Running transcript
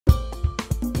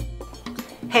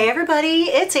Hey everybody,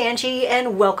 it's Angie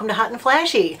and welcome to Hot and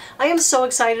Flashy. I am so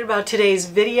excited about today's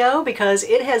video because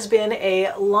it has been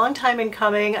a long time in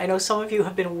coming. I know some of you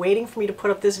have been waiting for me to put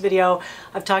up this video.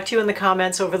 I've talked to you in the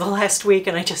comments over the last week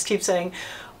and I just keep saying,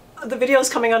 the video is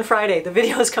coming on Friday. The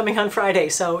video is coming on Friday.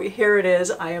 So here it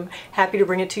is. I am happy to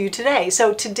bring it to you today.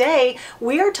 So today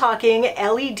we are talking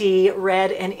LED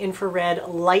red and infrared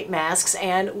light masks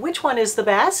and which one is the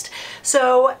best.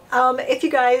 So if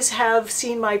you guys have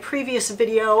seen my previous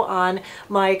video on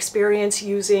my experience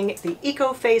using the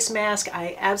Face mask,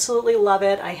 I absolutely love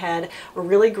it. I had a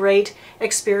really great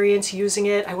experience using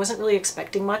it. I wasn't really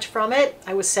expecting much from it.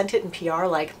 I was sent it in PR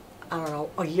like, I don't know,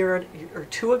 a year or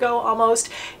two ago almost,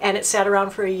 and it sat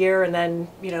around for a year, and then,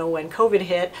 you know, when COVID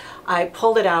hit, I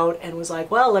pulled it out and was like,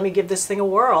 well, let me give this thing a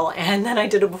whirl. And then I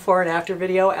did a before and after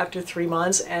video after 3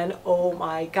 months, and oh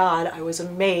my God, I was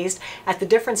amazed at the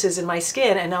differences in my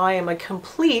skin, and now I am a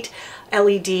complete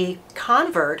LED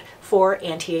convert for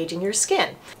anti-aging your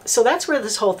skin. So that's where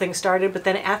this whole thing started, but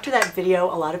then after that video,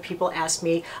 a lot of people asked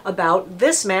me about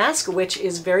this mask, which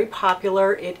is very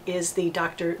popular. It is the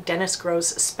Dr. Dennis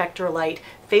Gross Spectralight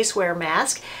face wear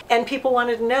mask, and people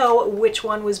wanted to know which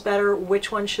one was better, which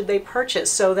one should they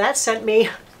purchase. So that sent me,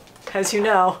 as you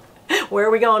know, where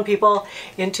are we going, people?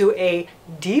 Into a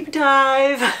deep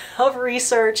dive of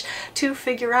research to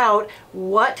figure out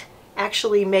what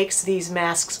actually makes these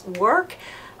masks work.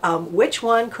 Which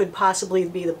one could possibly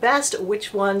be the best,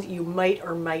 which one you might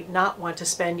or might not want to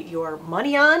spend your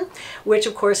money on, which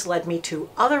of course led me to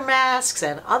other masks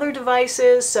and other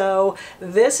devices. So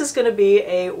this is going to be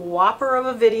a whopper of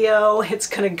a video. It's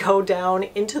going to go down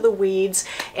into the weeds,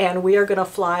 and we are going to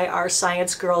fly our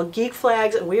Science Girl geek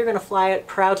flags, and we are going to fly it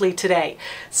proudly today.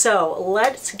 So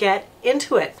let's get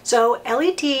into it. So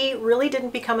LED really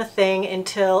didn't become a thing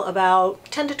until about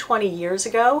 10 to 20 years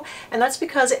ago, and that's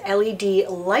because LED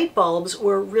light bulbs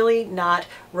were really not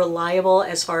reliable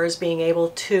as far as being able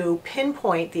to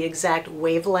pinpoint the exact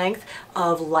wavelength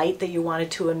of light that you wanted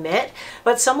to emit.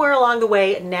 But somewhere along the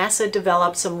way, NASA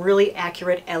developed some really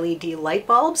accurate LED light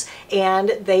bulbs,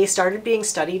 and they started being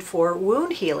studied for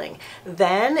wound healing.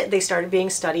 Then they started being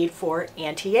studied for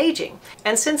anti-aging.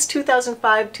 And since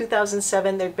 2005,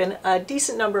 2007, there have been a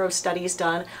decent number of studies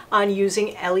done on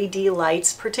using LED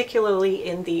lights, particularly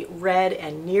in the red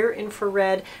and near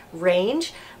infrared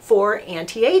range, for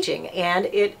anti-aging, and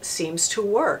it seems to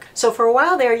work. So for a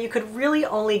while there, you could really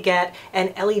only get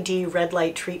an LED red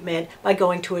light treatment by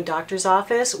going to a doctor's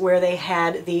office where they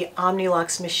had the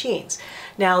Omnilux machines.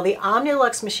 Now, the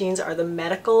Omnilux machines are the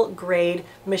medical grade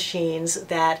machines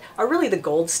that are really the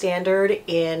gold standard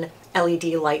in LED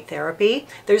light therapy.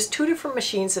 There's two different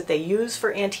machines that they use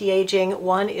for anti-aging.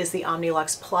 One is the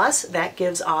Omnilux Plus that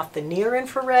gives off the near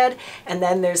infrared, and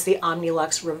then there's the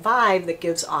Omnilux Revive that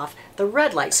gives off the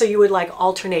red light. So you would like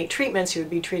alternate treatments. You would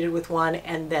be treated with one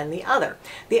and then the other.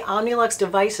 The Omnilux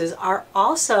devices are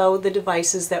also the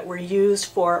devices that were used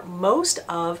for most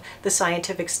of the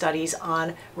scientific studies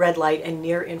on red light and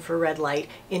near infrared light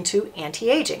into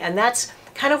anti-aging. And that's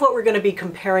kind of what we're going to be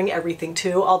comparing everything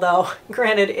to, although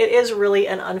granted it is really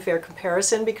an unfair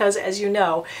comparison because, as you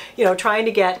know, trying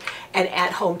to get an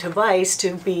at-home device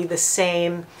to be the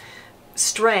same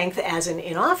strength as an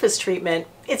in-office treatment,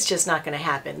 it's just not going to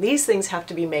happen. These things have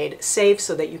to be made safe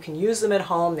so that you can use them at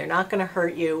home. They're not going to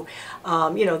hurt you.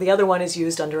 The other one is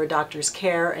used under a doctor's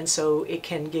care, and so it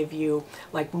can give you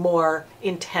like more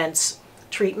intense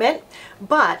treatment.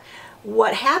 But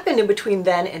what happened in between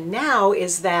then and now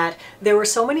is that there were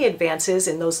so many advances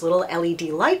in those little LED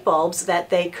light bulbs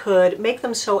that they could make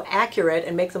them so accurate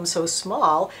and make them so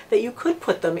small that you could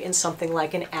put them in something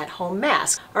like an at-home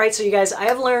mask. All right, so you guys, I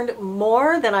have learned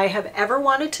more than I have ever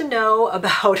wanted to know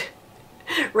about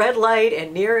red light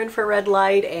and near infrared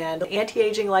light and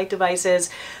anti-aging light devices.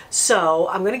 So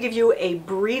I'm going to give you a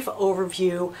brief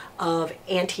overview of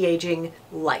anti-aging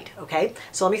light, okay?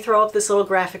 So let me throw up this little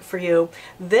graphic for you.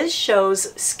 This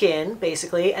shows skin,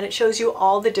 basically, and it shows you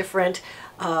all the different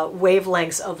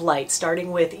wavelengths of light,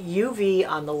 starting with UV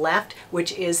on the left,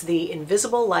 which is the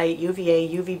invisible light, UVA,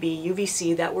 UVB,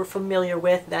 UVC that we're familiar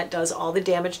with, that does all the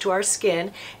damage to our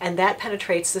skin, and that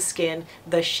penetrates the skin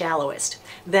the shallowest.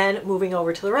 Then moving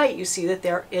over to the right, you see that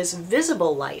there is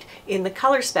visible light in the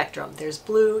color spectrum. There's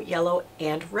blue, yellow,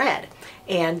 and red.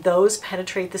 And those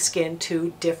penetrate the skin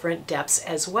to different depths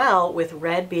as well, with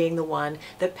red being the one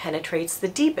that penetrates the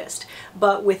deepest.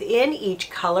 But within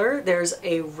each color, there's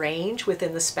a range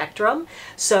within the spectrum.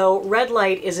 So red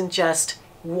light isn't just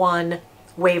one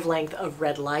wavelength of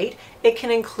red light. It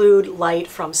can include light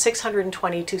from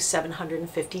 620 to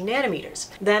 750 nanometers.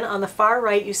 Then on the far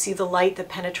right, you see the light that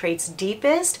penetrates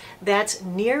deepest. That's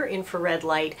near infrared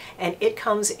light, and it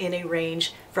comes in a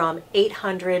range from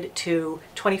 800 to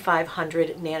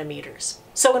 2500 nanometers.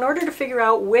 So in order to figure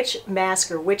out which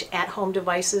mask or which at-home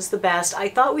device is the best, I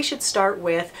thought we should start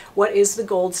with what is the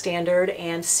gold standard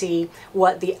and see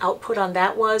what the output on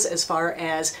that was as far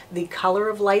as the color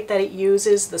of light that it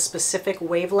uses, the specific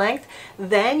wavelength.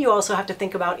 Then you also have to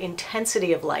think about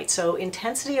intensity of light. So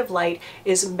intensity of light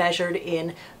is measured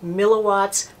in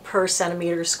milliwatts per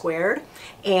centimeter squared,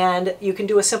 and you can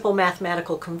do a simple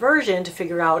mathematical conversion to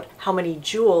figure out how many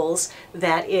joules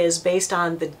that is based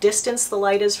on the distance the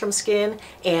light is from skin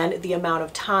and the amount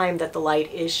of time that the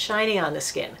light is shining on the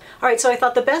skin. All right, so I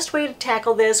thought the best way to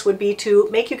tackle this would be to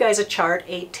make you guys a chart,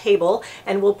 a table,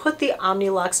 and we'll put the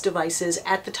Omnilux devices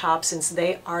at the top since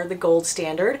they are the gold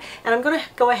standard. And I'm going to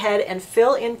go ahead and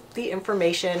fill in the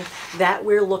information that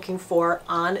we're looking for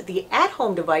on the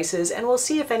at-home devices, and we'll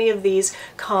see if any of these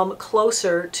come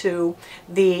closer to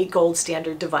the gold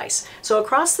standard device. So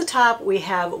across the top we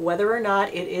have whether or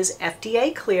not it is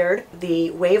FDA cleared, the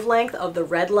wavelength of the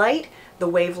red light, the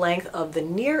wavelength of the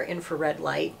near infrared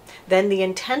light, then the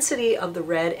intensity of the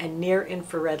red and near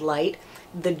infrared light,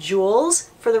 the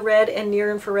joules for the red and near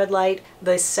infrared light,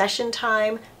 the session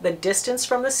time, the distance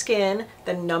from the skin,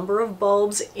 the number of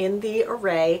bulbs in the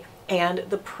array, and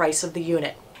the price of the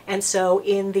unit. And so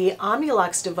in the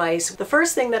Omnilux device, the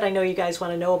first thing that I know you guys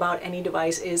want to know about any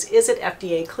device is it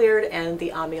FDA cleared? And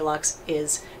the Omnilux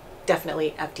is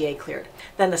definitely FDA cleared.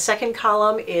 Then the second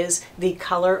column is the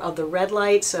color of the red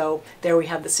light. So there we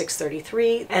have the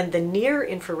 633, and the near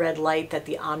infrared light that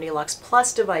the Omnilux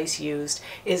Plus device used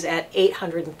is at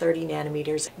 830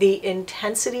 nanometers. The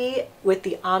intensity with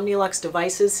the Omnilux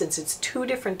devices, since it's two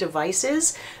different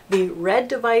devices, the red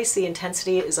device, the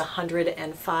intensity is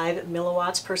 105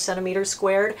 milliwatts per centimeter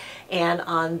squared, and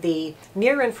on the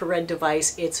near infrared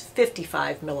device, it's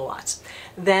 55 milliwatts.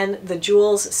 Then the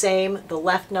joules, same, the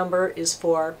left number is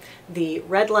for the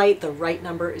red light, the right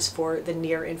number is for the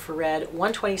near infrared,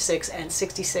 126 and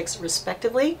 66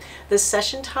 respectively. The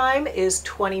session time is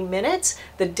 20 minutes.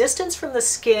 The distance from the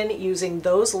skin using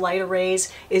those light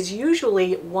arrays is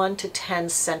usually 1 to 10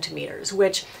 centimeters,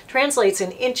 which translates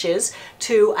in inches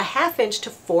to a ½ inch to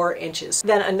 4 inches.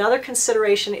 Then another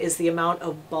consideration is the amount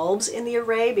of bulbs in the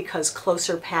array, because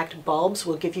closer packed bulbs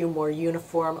will give you more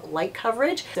uniform light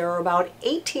coverage. There are about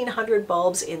 1,800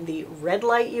 bulbs in the red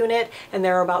light unit, and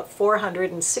there are about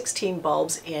 416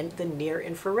 bulbs in the near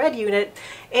infrared unit.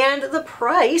 And the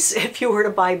price, if you were to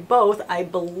buy both, I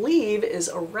believe is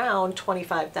around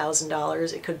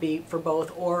 $25,000. It could be for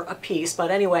both or a piece,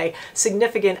 but anyway,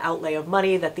 significant outlay of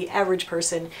money that the average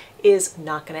person is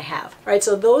not going to have. All right,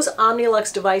 so those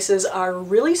Omnilux devices are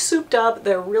really souped up,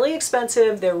 they're really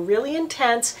expensive, they're really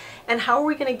intense, and how are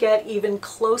we going to get even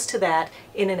close to that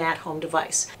in an at-home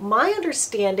device? My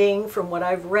understanding from what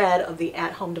I've read of the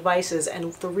at-home devices,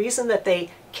 and the reason that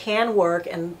they can work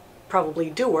and probably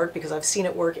do work because I've seen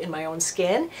it work in my own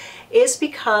skin, is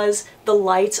because the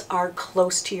lights are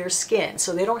close to your skin.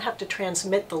 So they don't have to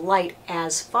transmit the light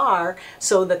as far,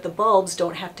 so that the bulbs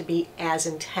don't have to be as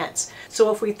intense.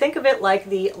 So if we think of it like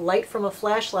the light from a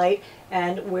flashlight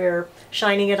and we're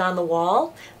shining it on the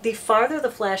wall, the farther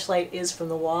the flashlight is from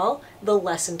the wall, the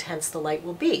less intense the light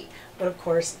will be. But of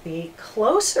course, the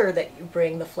closer that you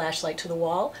bring the flashlight to the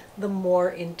wall, the more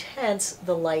intense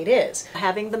the light is.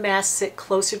 Having the mask sit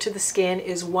closer to the skin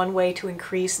is one way to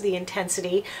increase the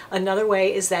intensity. Another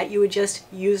way is that you would just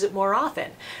use it more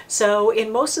often. So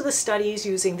in most of the studies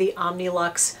using the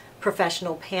Omnilux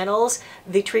professional panels,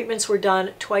 the treatments were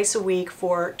done twice a week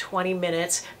for 20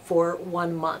 minutes for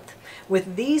 1 month.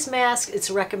 With these masks,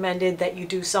 it's recommended that you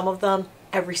do some of them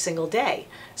every single day.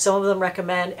 Some of them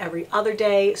recommend every other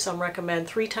day, some recommend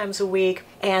 3 times a week,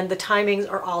 and the timings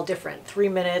are all different. 3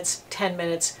 minutes, 10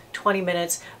 minutes, 20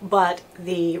 minutes, but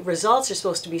the results are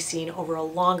supposed to be seen over a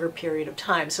longer period of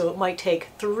time. So it might take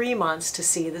 3 months to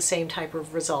see the same type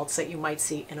of results that you might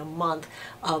see in a month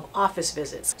of office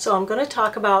visits. So I'm going to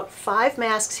talk about 5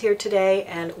 masks here today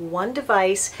and 1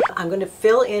 device. I'm going to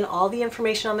fill in all the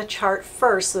information on the chart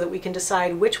first so that we can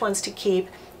decide which ones to keep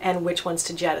and which ones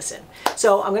to jettison.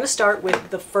 So I'm going to start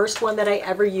with the first one that I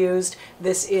ever used.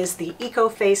 This is the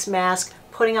NuFace mask.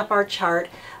 Putting up our chart.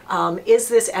 Is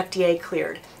this FDA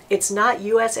cleared? It's not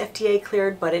US FDA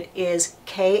cleared, but it is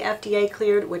KFDA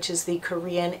cleared, which is the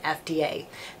Korean FDA.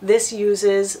 This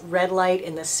uses red light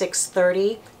in the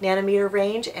 630 nanometer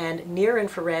range and near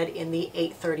infrared in the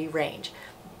 830 range.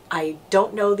 I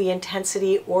don't know the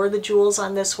intensity or the joules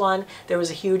on this one. There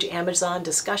was a huge Amazon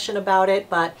discussion about it,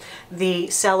 but the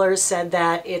sellers said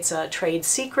that it's a trade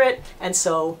secret, and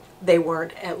so they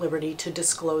weren't at liberty to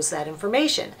disclose that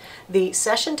information. The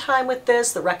session time with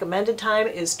this, the recommended time,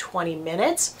 is 20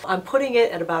 minutes. I'm putting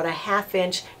it at about a ½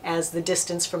 inch as the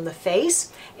distance from the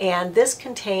face, and this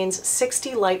contains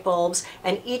 60 light bulbs,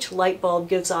 and each light bulb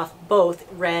gives off both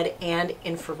red and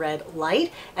infrared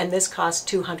light, and this costs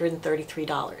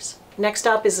 $233. Next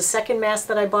up is the second mask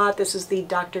that I bought. This is the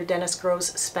Dr. Dennis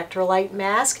Gross Spectralite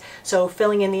mask. So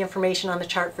filling in the information on the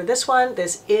chart for this one,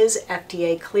 this is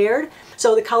FDA cleared.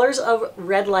 So the colors of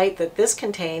red light that this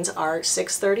contains are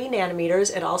 630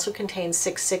 nanometers. It also contains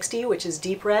 660, which is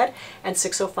deep red, and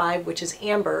 605, which is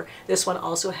amber. This one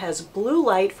also has blue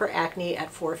light for acne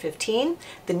at 415.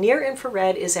 The near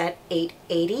infrared is at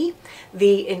 880.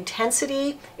 The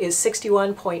intensity is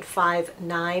 61.59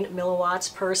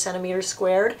 milliwatts per centimeter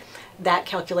squared. That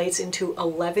calculates into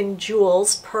 11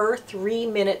 joules per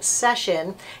 3-minute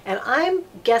session, and I'm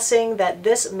guessing that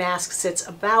this mask sits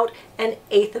about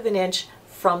 1/8 of an inch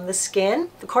from the skin.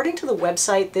 According to the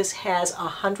website, this has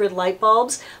 100 light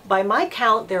bulbs. By my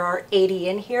count, there are 80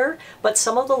 in here, but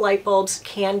some of the light bulbs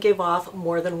can give off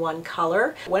more than one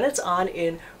color. When it's on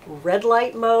in red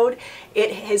light mode,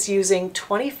 it is using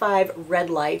 25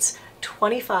 red lights,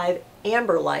 25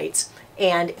 amber lights,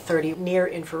 and 30 near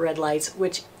infrared lights,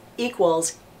 which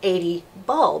equals 80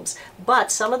 bulbs.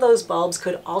 But some of those bulbs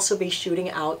could also be shooting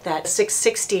out that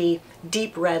 660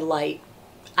 deep red light.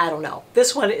 I don't know.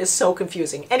 This one is so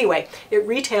confusing. Anyway, it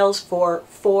retails for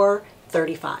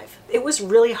 $435. It was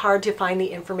really hard to find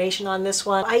the information on this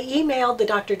one. I emailed the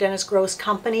Dr. Dennis Gross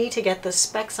company to get the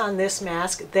specs on this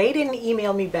mask. They didn't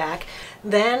email me back.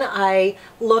 Then I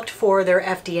looked for their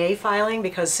FDA filing,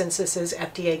 because since this is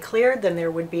FDA cleared, then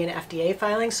there would be an FDA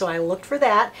filing, so I looked for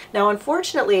that. Now,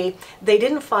 unfortunately, they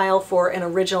didn't file for an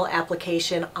original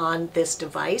application on this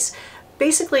device.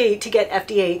 Basically, to get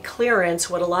FDA clearance,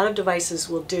 what a lot of devices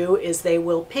will do is they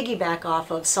will piggyback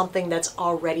off of something that's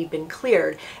already been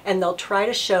cleared, and they'll try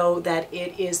to show that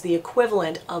it is the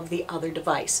equivalent of the other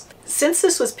device. Since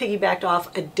this was piggybacked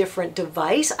off a different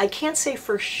device, I can't say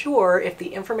for sure if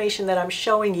the information that I'm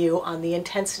showing you on the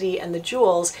intensity and the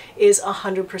joules is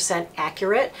 100%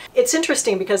 accurate. It's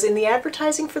interesting because in the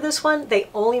advertising for this one, they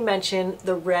only mention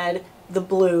the red, the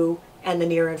blue, and the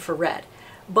near infrared.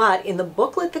 But in the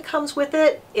booklet that comes with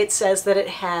it, it says that it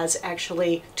has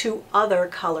actually 2 other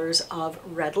colors of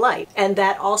red light. And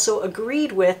that also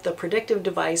agreed with the predictive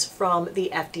device from the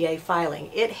FDA filing.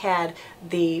 It had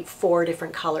the 4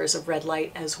 different colors of red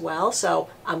light as well. So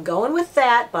I'm going with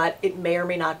that, but it may or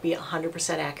may not be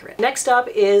 100% accurate. Next up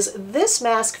is this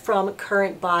mask from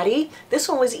Current Body. This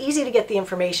one was easy to get the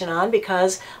information on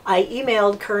because I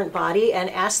emailed Current Body and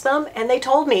asked them, and they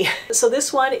told me. So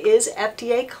this one is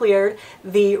FDA cleared.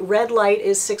 The red light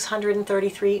is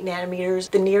 633 nanometers.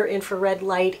 The near infrared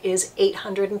light is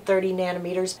 830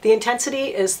 nanometers. The intensity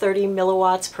is 30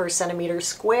 milliwatts per centimeter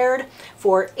squared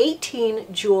for 18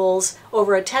 joules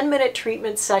over a 10-minute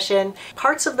treatment session.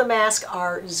 Parts of the mask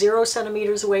are 0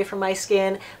 centimeters away from my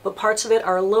skin, but parts of it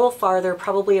are a little farther,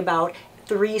 probably about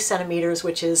 3 centimeters,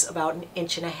 which is about 1.5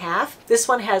 inches. This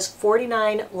one has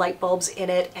 49 light bulbs in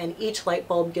it, and each light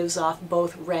bulb gives off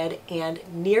both red and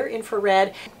near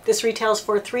infrared. This retails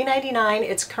for $3.99.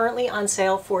 It's currently on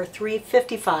sale for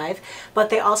 $3.55, but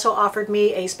they also offered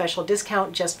me a special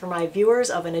discount just for my viewers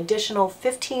of an additional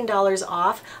 $15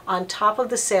 off on top of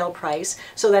the sale price.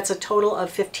 So that's a total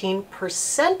of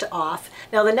 15% off.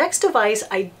 Now the next device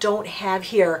I don't have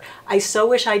here. I so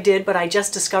wish I did, but I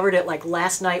just discovered it like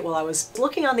last night while I was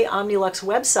looking on the Omnilux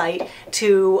website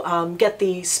to get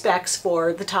the specs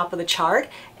for the top of the chart.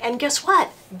 And guess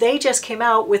what? They just came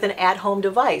out with an at-home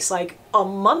device like a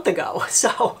month ago.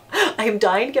 So I'm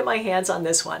dying to get my hands on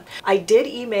this one. I did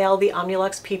email the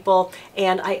Omnilux people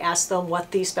and I asked them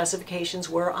what the specifications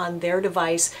were on their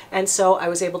device. And so I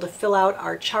was able to fill out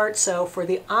our chart. So for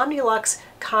the Omnilux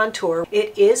Contour,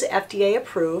 it is FDA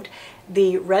approved.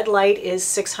 The red light is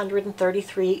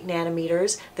 633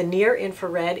 nanometers. The near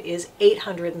infrared is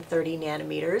 830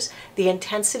 nanometers. The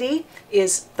intensity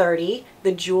is 30.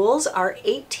 The joules are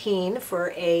 18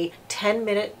 for a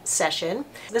 10-minute session.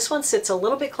 This one sits a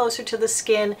little bit closer to the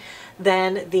skin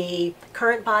than the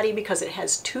Current Body because it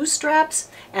has 2 straps,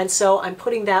 and so I'm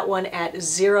putting that one at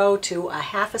 0 to a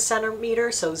 1/2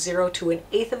 centimeter, so 0 to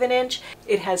 1/8 of an inch.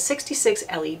 It has 66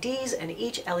 LEDs, and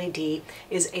each LED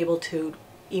is able to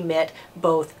emit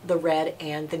both the red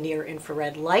and the near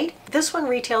infrared light. This one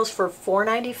retails for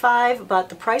 $4.95, but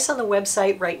the price on the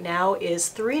website right now is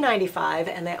 $3.95,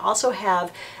 and they also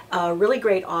have a really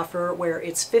great offer where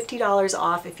it's $50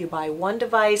 off if you buy one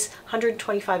device,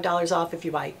 $125 off if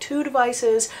you buy two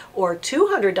devices, or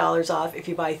 $200 off if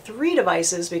you buy three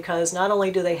devices, because not only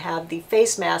do they have the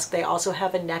face mask, they also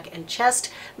have a neck and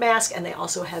chest mask, and they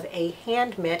also have a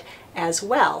hand mitt as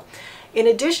well. In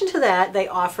addition to that, they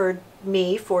offered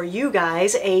me, for you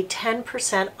guys, a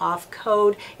 10% off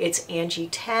code. It's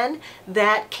Angie10.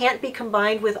 That can't be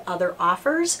combined with other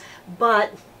offers,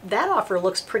 but that offer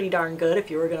looks pretty darn good. If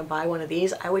you were going to buy one of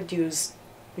these, I would use,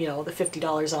 you know, the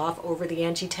 $50 off over the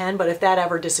Angie10. But if that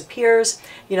ever disappears,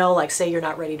 you know, like say you're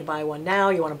not ready to buy one now,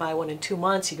 you want to buy one in 2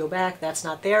 months, you go back, that's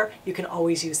not there, you can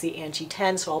always use the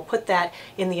Angie10. So I'll put that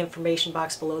in the information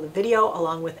box below the video,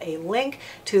 along with a link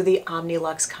to the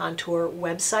Omnilux Contour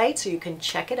website, so you can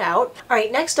check it out. All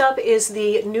right, next up is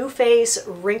the NuFace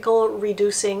wrinkle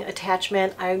reducing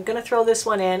attachment. I'm going to throw this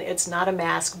one in. It's not a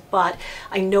mask, but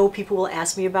I know people will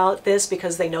ask me about this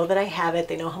because they know that I have it.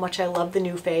 They know how much I love the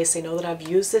NuFace. They know that I've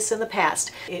used this in the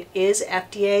past. It is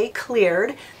FDA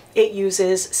cleared. It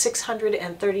uses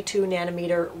 632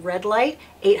 nanometer red light,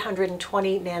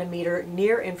 820 nanometer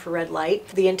near infrared light.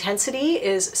 The intensity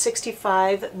is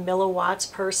 65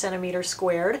 milliwatts per centimeter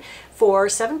squared for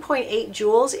 7.8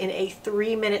 joules in a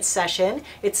 3-minute session.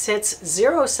 It sits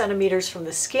 0 centimeters from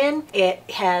the skin. It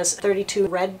has 32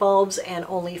 red bulbs and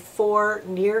only 4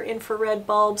 near infrared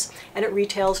bulbs, and it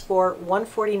retails for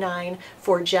 $149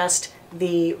 for just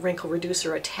the wrinkle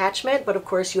reducer attachment, but of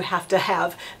course you have to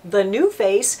have the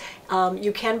NuFace.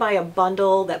 You can buy a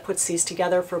bundle that puts these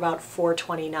together for about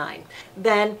 $4.29.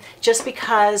 Then, just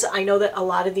because I know that a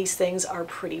lot of these things are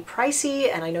pretty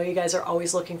pricey, and I know you guys are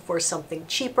always looking for something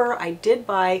cheaper, I did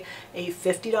buy a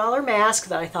 $50 mask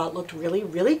that I thought looked really,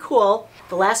 really cool.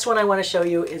 The last one I want to show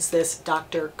you is this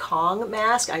Dr. Kong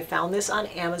mask. I found this on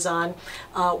Amazon.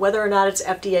 Whether or not it's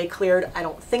FDA cleared, I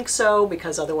don't think so,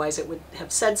 because otherwise it would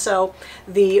have said so.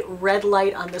 The red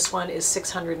light on this one is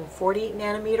 640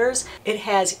 nanometers. It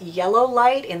has yellow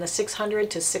light in the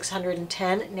 600 to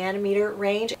 610 nanometer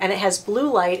range, and it has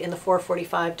blue light in the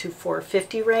 445 to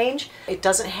 450 range. It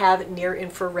doesn't have near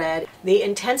infrared. The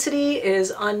intensity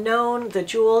is unknown. The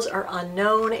joules are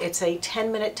unknown. It's a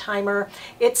 10-minute timer.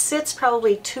 It sits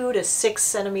probably 2 to 6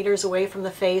 centimeters away from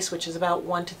the face, which is about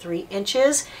 1 to 3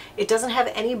 inches. It doesn't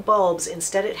have any bulbs.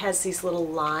 Instead, it has these little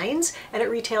lines, and it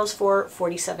retails for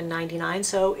 $47.99.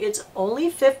 So it's only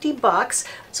 50 bucks.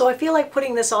 So I feel like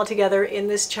putting this all together in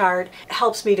this chart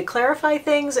helps me to clarify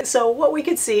things. So what we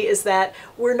could see is that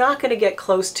we're not going to get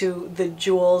close to the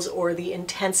joules or the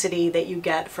intensity that you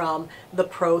get from the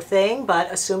Pro thing,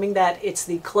 but assuming that it's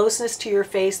the closeness to your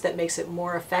face that makes it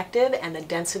more effective and the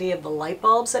density of the light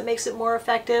bulbs that makes it more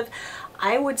effective,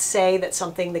 I would say that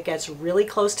something that gets really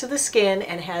close to the skin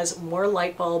and has more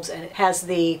light bulbs and it has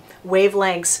the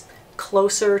wavelengths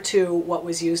closer to what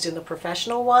was used in the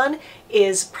professional one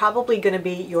is probably going to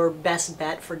be your best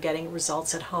bet for getting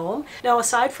results at home. Now,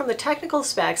 aside from the technical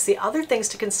specs, the other things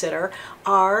to consider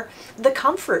are the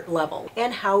comfort level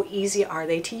and how easy are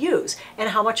they to use and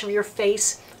how much of your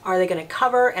face are they going to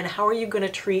cover and how are you going to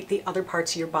treat the other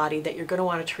parts of your body that you're going to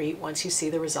want to treat once you see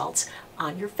the results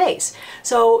on your face.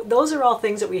 So those are all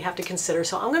things that we have to consider.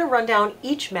 So I'm going to run down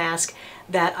each mask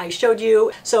that I showed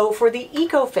you. So for the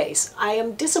Eco Face, I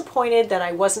am disappointed that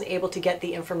I wasn't able to get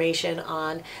the information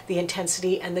on the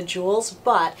intensity and the joules,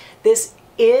 but this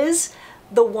is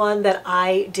the one that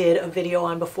I did a video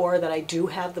on before that I do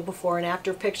have the before and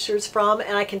after pictures from,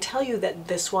 and I can tell you that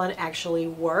this one actually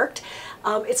worked.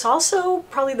 It's also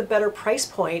probably the better price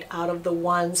point out of the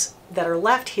ones that are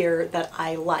left here that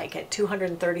I like at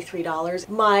 $233.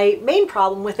 My main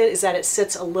problem with it is that it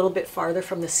sits a little bit farther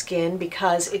from the skin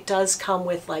because it does come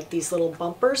with like these little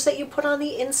bumpers that you put on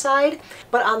the inside.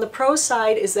 But on the Pro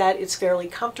side is that it's fairly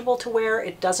comfortable to wear,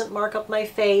 it doesn't mark up my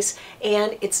face,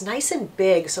 and it's nice and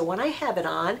big. So when I have it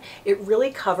on, it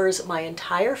really covers my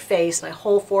entire face, my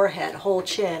whole forehead, whole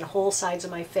chin, whole sides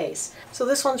of my face. So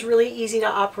this one's really easy to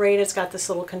operate. It's got this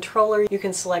little controller. You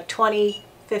can select 20,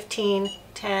 15,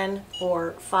 10,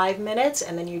 or 5 minutes,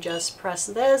 and then you just press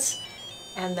this,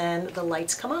 and then the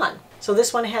lights come on. So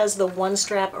this one has the one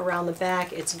strap around the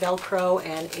back. It's Velcro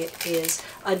and it is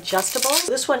adjustable.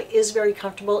 This one is very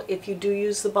comfortable if you do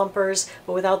use the bumpers,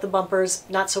 but without the bumpers,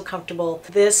 not so comfortable.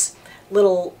 This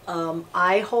little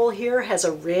eye hole here has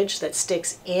a ridge that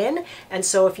sticks in, and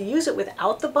so if you use it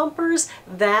without the bumpers,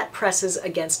 that presses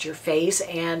against your face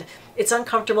and it's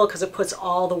uncomfortable because it puts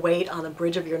all the weight on the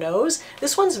bridge of your nose.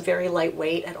 This one's very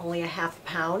lightweight at only a half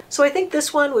pound. So I think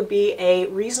this one would be a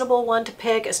reasonable one to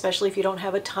pick, especially if you don't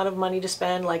have a ton of money to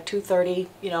spend. Like $2.30,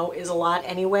 you know, is a lot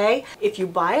anyway. If you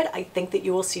buy it, I think that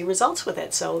you will see results with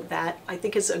it. So that I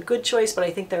think is a good choice, but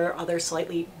I think there are other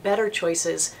slightly better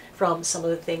choices from some of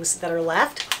the things that are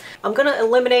left. I'm going to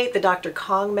eliminate the Dr.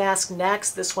 Kong mask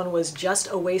next. This one was just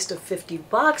a waste of 50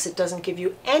 bucks. It doesn't give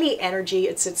you any energy.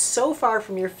 It sits so far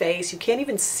from your face. You can't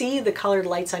even see the colored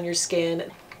lights on your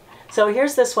skin. So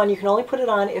here's this one. You can only put it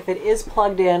on if it is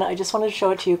plugged in. I just wanted to show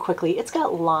it to you quickly. It's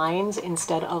got lines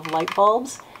instead of light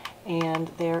bulbs. And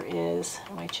there is,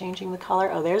 am I changing the color?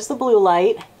 Oh, there's the blue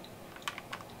light.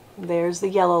 There's the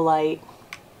yellow light.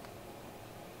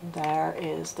 There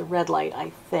is the red light, I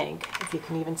think, if you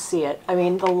can even see it. I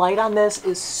mean, the light on this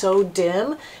is so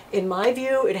dim. In my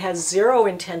view, it has zero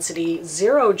intensity,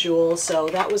 0 joules, so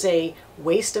that was a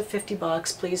waste of 50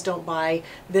 bucks. Please don't buy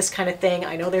this kind of thing.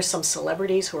 I know there's some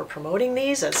celebrities who are promoting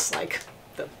these as like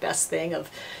the best thing of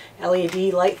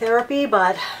LED light therapy,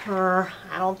 but I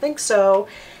don't think so.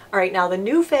 All right, now the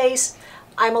NuFace,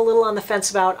 I'm a little on the fence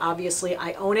about. Obviously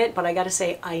I own it, but I gotta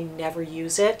say I never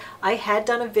use it. I had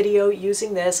done a video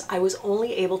using this. I was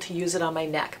only able to use it on my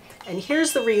neck. And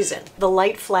here's the reason. The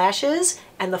light flashes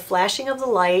and the flashing of the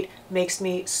light makes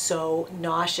me so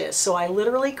nauseous. So I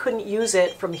literally couldn't use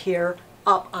it from here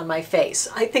up on my face.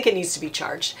 I think it needs to be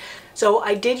charged. So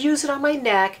I did use it on my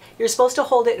neck. You're supposed to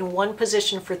hold it in one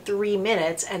position for 3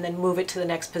 minutes and then move it to the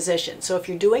next position. So if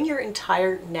you're doing your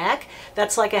entire neck,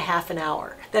 that's like a half an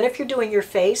hour. Then if you're doing your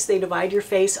face, they divide your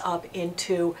face up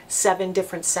into 7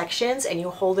 different sections and you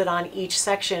hold it on each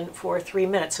section for 3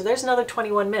 minutes. So there's another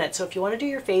 21 minutes. So if you want to do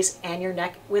your face and your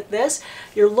neck with this,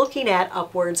 you're looking at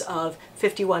upwards of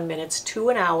 51 minutes to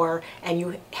an hour, and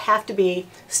you have to be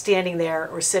standing there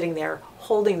or sitting there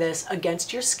holding this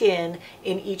against your skin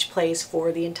in each place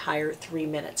for the entire 3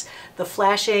 minutes. The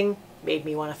flashing made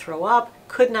me want to throw up,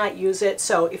 could not use it.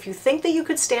 So if you think that you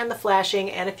could stand the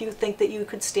flashing, and if you think that you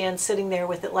could stand sitting there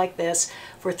with it like this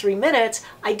for 3 minutes,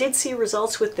 I did see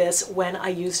results with this when I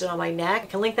used it on my neck. I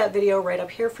can link that video right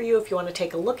up here for you if you want to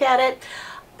take a look at it.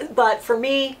 But for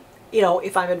me, you know,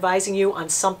 if I'm advising you on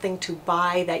something to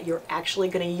buy that you're actually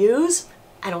going to use,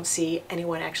 I don't see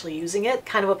anyone actually using it.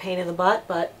 Kind of a pain in the butt,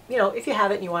 but you know, if you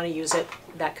have it and you want to use it,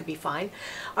 that could be fine.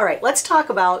 All right, let's talk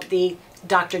about the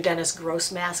Dr. Dennis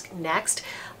Gross mask next.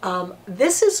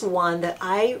 This is one that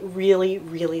I really,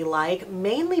 really like,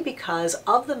 mainly because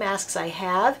of the masks I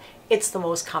have, it's the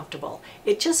most comfortable.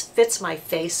 It just fits my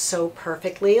face so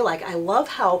perfectly. Like, I love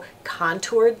how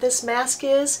contoured this mask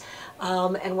is.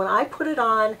 And when I put it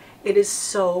on, it is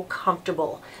so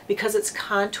comfortable because it's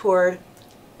contoured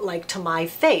like to my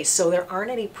face, so there aren't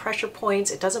any pressure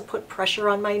points. It doesn't put pressure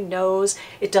on my nose.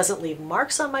 It doesn't leave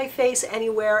marks on my face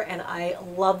anywhere, and I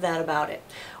love that about it.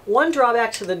 One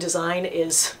drawback to the design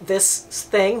is this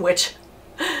thing, which,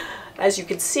 as you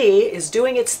can see, is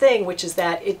doing its thing, which is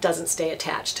that it doesn't stay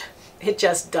attached. It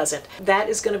just doesn't. That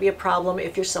is going to be a problem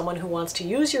if you're someone who wants to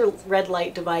use your red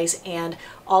light device and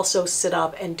also sit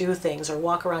up and do things or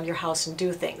walk around your house and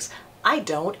do things. I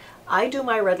don't. I do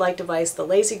my red light device the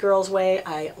lazy girl's way.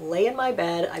 I lay in my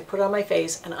bed, I put it on my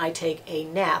face, and I take a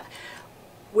nap.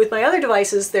 With my other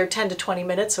devices, they're 10 to 20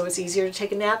 minutes, so it's easier to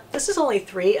take a nap. This is only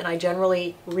 3, and I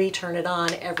generally return it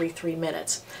on every 3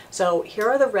 minutes. So here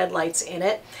are the red lights in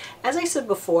it. As I said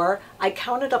before, I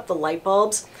counted up the light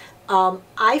bulbs.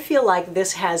 I feel like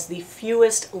this has the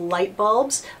fewest light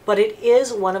bulbs, but it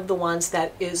is one of the ones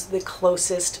that is the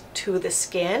closest to the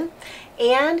skin.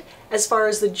 And as far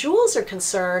as the joules are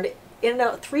concerned, in a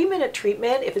 3-minute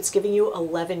treatment, if it's giving you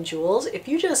 11 joules, if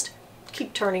you just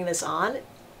keep turning this on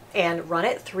and run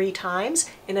it 3 times,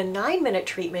 in a 9-minute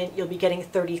treatment, you'll be getting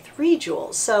 33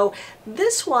 joules. So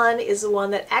this one is the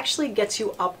one that actually gets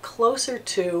you up closer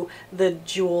to the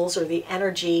joules or the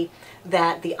energy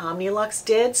that the Omnilux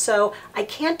did. So I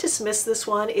can't dismiss this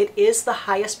one. It is the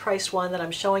highest priced one that I'm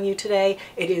showing you today.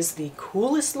 It is the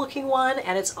coolest looking one,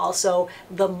 and it's also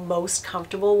the most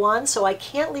comfortable one. So I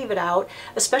can't leave it out,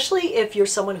 especially if you're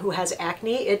someone who has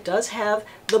acne. It does have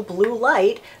the blue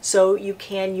light, so you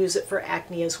can use it for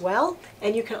acne as well.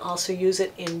 And you can also use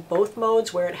it in both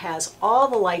modes where it has all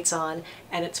the lights on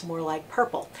and it's more like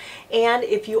purple. And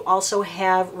if you also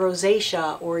have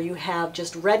rosacea or you have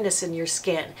just redness in your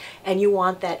skin and you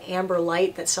want that amber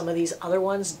light that some of these other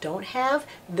ones don't have,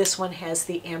 this one has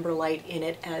the amber light in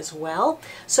it as well.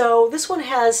 So this one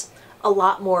has a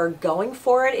lot more going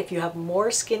for it. If you have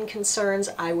more skin concerns,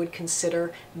 I would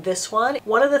consider this one.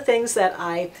 One of the things that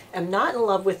I am not in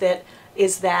love with it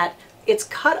is that it's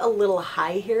cut a little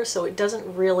high here, so it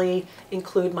doesn't really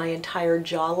include my entire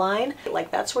jawline. Like,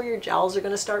 that's where your jowls are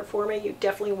going to start forming. You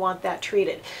definitely want that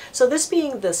treated. So this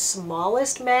being the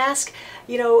smallest mask,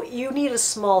 you know, you need a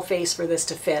small face for this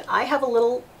to fit. I have a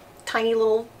little tiny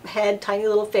little head, tiny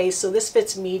little face, so this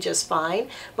fits me just fine.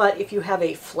 But if you have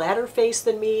a flatter face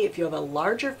than me, if you have a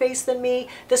larger face than me,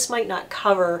 this might not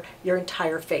cover your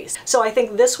entire face. So I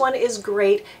think this one is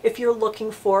great if you're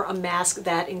looking for a mask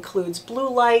that includes blue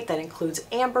light, that includes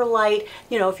amber light.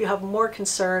 You know, if you have more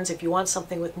concerns, if you want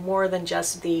something with more than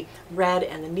just the red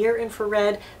and the near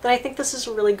infrared, then I think this is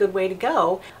a really good way to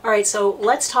go. All right, so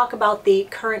let's talk about the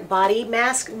current body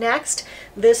mask next.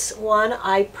 This one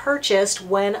I purchased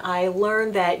when I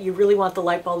learned that you really want the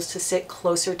light bulbs to sit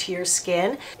closer to your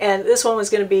skin. And this one was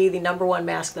going to be the #1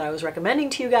 mask that I was recommending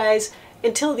to you guys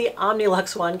until the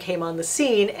Omnilux one came on the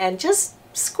scene and just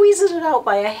squeezes it out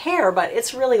by a hair, but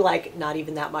it's really like not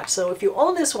even that much. So if you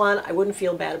own this one, I wouldn't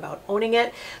feel bad about owning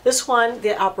it. This one,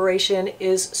 the operation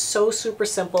is so super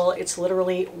simple. It's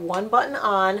literally one button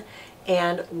on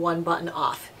and one button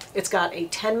off. It's got a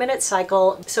 10-minute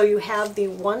cycle, so you have the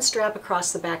one strap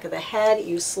across the back of the head,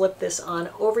 you slip this on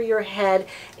over your head,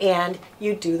 and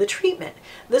you do the treatment.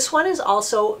 This one is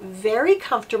also very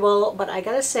comfortable, but I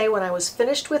gotta say, when I was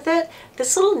finished with it,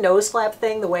 this little nose flap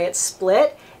thing, the way it's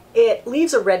split, it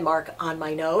leaves a red mark on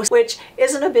my nose, which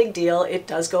isn't a big deal. It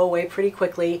does go away pretty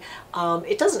quickly.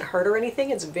 It doesn't hurt or anything.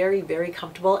 It's very, very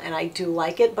comfortable, and I do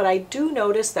like it, but I do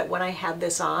notice that when I have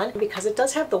this on, because it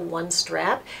does have the one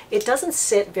strap, it doesn't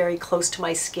sit very close to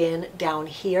my skin down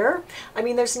here. I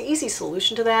mean, there's an easy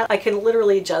solution to that. I can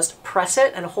literally just press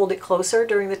it and hold it closer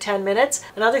during the 10 minutes.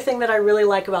 Another thing that I really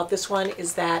like about this one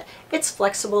is that it's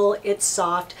flexible, it's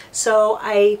soft, so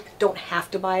I don't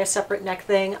have to buy a separate neck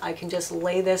thing. I can just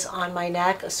lay this on my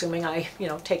neck, assuming I,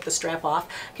 take the strap off.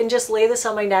 I can just lay this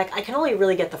on my neck. I can only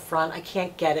really get the front. I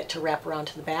can't get it to wrap around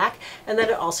to the back. And then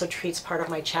it also treats part of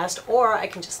my chest, or I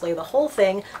can just lay the whole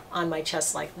thing on my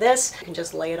chest like this. You can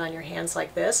just lay it on your hands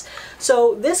like this.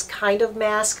 So this kind of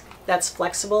mask that's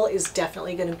flexible is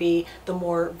definitely going to be the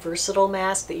more versatile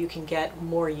mask that you can get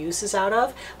more uses out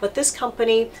of. But this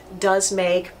company does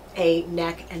make a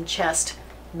neck and chest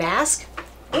mask.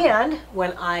 And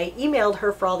when I emailed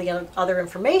her for all the other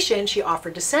information, she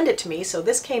offered to send it to me. So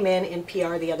this came in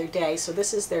PR the other day. So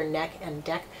this is their neck and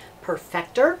deck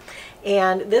perfector.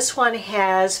 And this one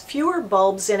has fewer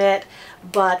bulbs in it,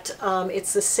 but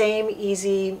it's the same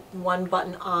easy one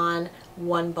button on,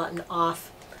 one button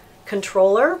off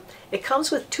controller. It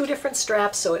comes with two different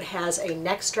straps. So it has a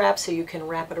neck strap so you can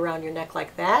wrap it around your neck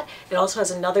like that. It also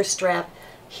has another strap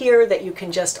here that you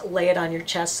can just lay it on your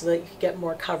chest so that you can get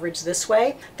more coverage this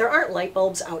way. There aren't light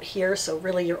bulbs out here, so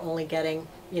really you're only getting,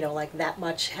 like that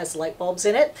much has light bulbs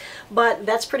in it. But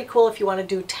that's pretty cool if you want to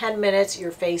do 10 minutes,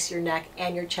 your face, your neck,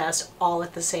 and your chest all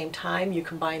at the same time. You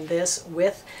combine this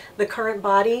with the current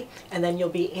body, and then you'll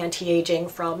be anti-aging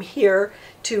from here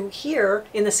to here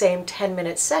in the same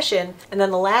 10-minute session. And then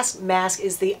the last mask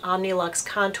is the Omnilux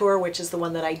Contour, which is the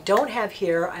one that I don't have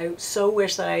here. I so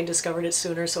wish that I had discovered it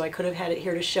sooner so I could have had it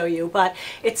here to show you, but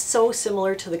it's so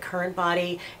similar to the current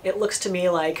body. It looks to me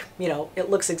like, it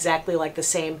looks exactly like the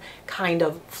same kind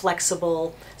of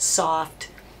flexible, soft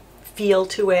feel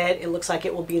to it. It looks like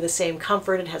it will be the same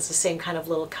comfort. It has the same kind of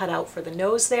little cutout for the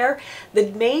nose there.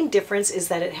 The main difference is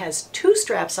that it has two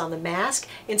straps on the mask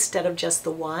instead of just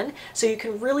the one. So you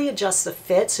can really adjust the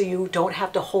fit so you don't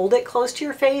have to hold it close to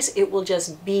your face. It will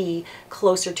just be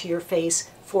closer to your face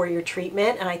for your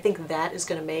treatment, and I think that is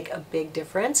going to make a big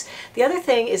difference. The other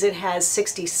thing is it has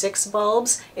 66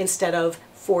 bulbs instead of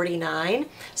 49,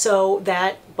 so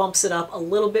that bumps it up a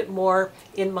little bit more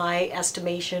in my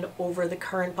estimation over the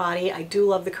current body. I do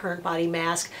love the current body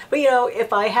mask, but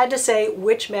if I had to say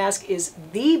which mask is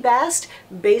the best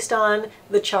based on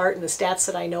the chart and the stats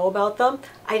that I know about them,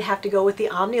 I'd have to go with the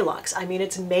Omnilux. I mean,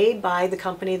 it's made by the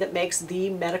company that makes the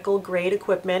medical grade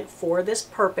equipment for this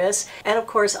purpose, and of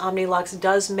course Omnilux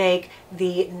does make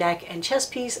the neck and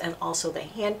chest piece and also the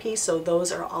hand piece, so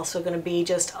those are also going to be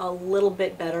just a little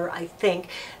bit better, I think,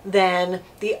 than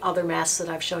the other masks that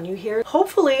I've shown you here.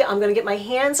 Hopefully I'm going to get my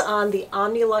hands on the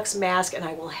Omnilux mask and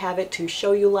I will have it to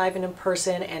show you live and in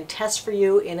person and test for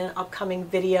you in an upcoming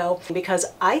video, because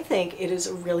I think it is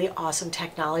really awesome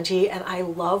technology and I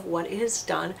love what it has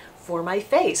done for my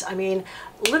face. I mean,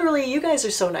 literally, you guys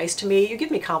are so nice to me. You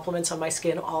give me compliments on my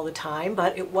skin all the time,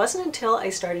 but it wasn't until I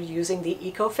started using the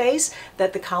NuFace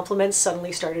that the compliments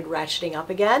suddenly started ratcheting up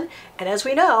again. And as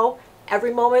we know,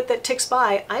 every moment that ticks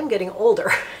by, I'm getting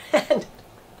older. And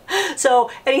so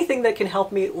anything that can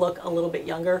help me look a little bit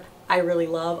younger, I really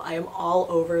love. I am all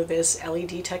over this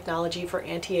LED technology for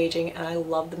anti-aging, and I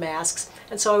love the masks.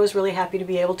 And so I was really happy to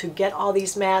be able to get all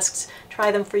these masks,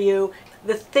 try them for you.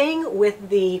 The thing with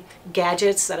the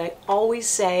gadgets that I always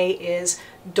say is,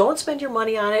 don't spend your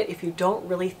money on it if you don't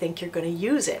really think you're going to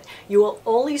use it. You will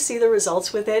only see the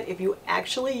results with it if you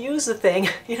actually use the thing.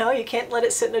 You know, you can't let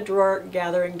it sit in a drawer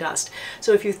gathering dust.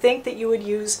 So if you think that you would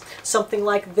use something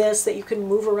like this that you can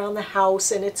move around the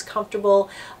house and it's comfortable,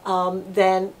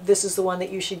 then this is the one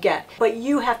that you should get. But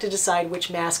you have to decide which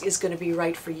mask is going to be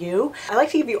right for you. I like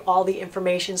to give you all the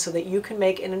information so that you can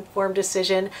make an informed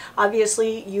decision.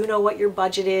 Obviously, you know what your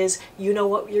budget is, you know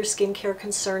what your skincare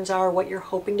concerns are, what you're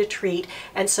hoping to treat.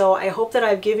 And so I hope that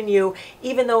I've given you,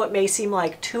 even though it may seem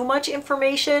like too much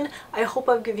information, I hope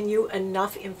I've given you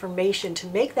enough information to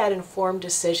make that informed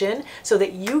decision so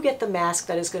that you get the mask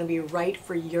that is going to be right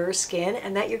for your skin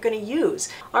and that you're going to use.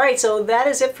 All right, so that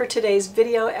is it for today's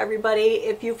video, everybody.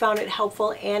 If you found it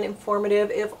helpful and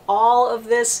informative, if all of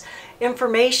this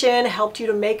information helped you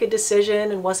to make a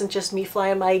decision and wasn't just me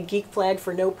flying my geek flag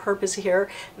for no purpose here,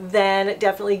 then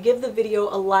definitely give the video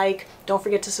a like. Don't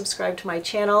forget to subscribe to my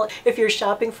channel. If you're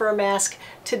shopping for a mask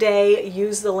today,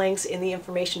 use the links in the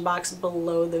information box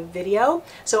below the video.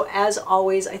 So as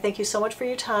always, I thank you so much for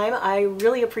your time. I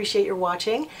really appreciate your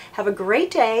watching. Have a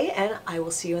great day, and I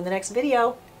will see you in the next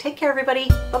video. Take care, everybody.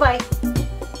 Bye-bye.